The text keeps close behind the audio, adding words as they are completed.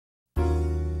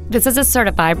This is a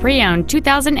certified pre-owned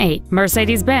 2008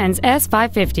 Mercedes-Benz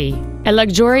S550, a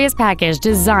luxurious package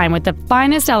designed with the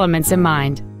finest elements in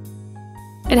mind.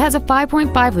 It has a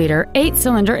 5.5-liter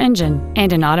 8-cylinder engine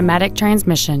and an automatic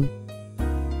transmission.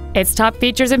 Its top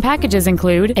features and packages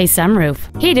include a sunroof,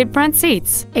 heated front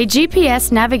seats, a GPS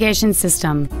navigation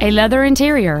system, a leather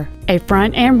interior, a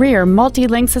front and rear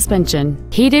multi-link suspension,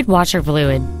 heated washer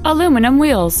fluid, aluminum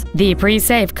wheels, the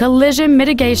pre-safe collision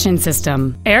mitigation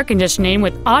system, air conditioning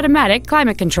with automatic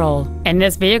climate control, and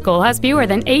this vehicle has fewer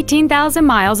than 18,000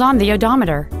 miles on the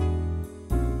odometer.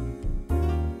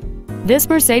 This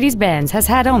Mercedes-Benz has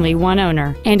had only one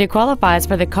owner, and it qualifies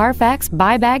for the Carfax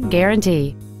buyback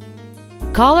guarantee.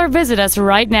 Call or visit us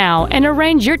right now and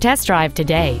arrange your test drive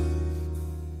today.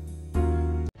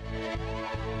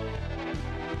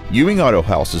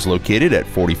 EwingAutohaus is located at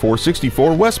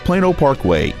 4464 West Plano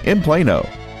Parkway in Plano.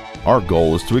 Our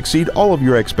goal is to exceed all of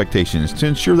your expectations to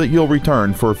ensure that you'll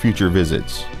return for future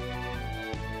visits.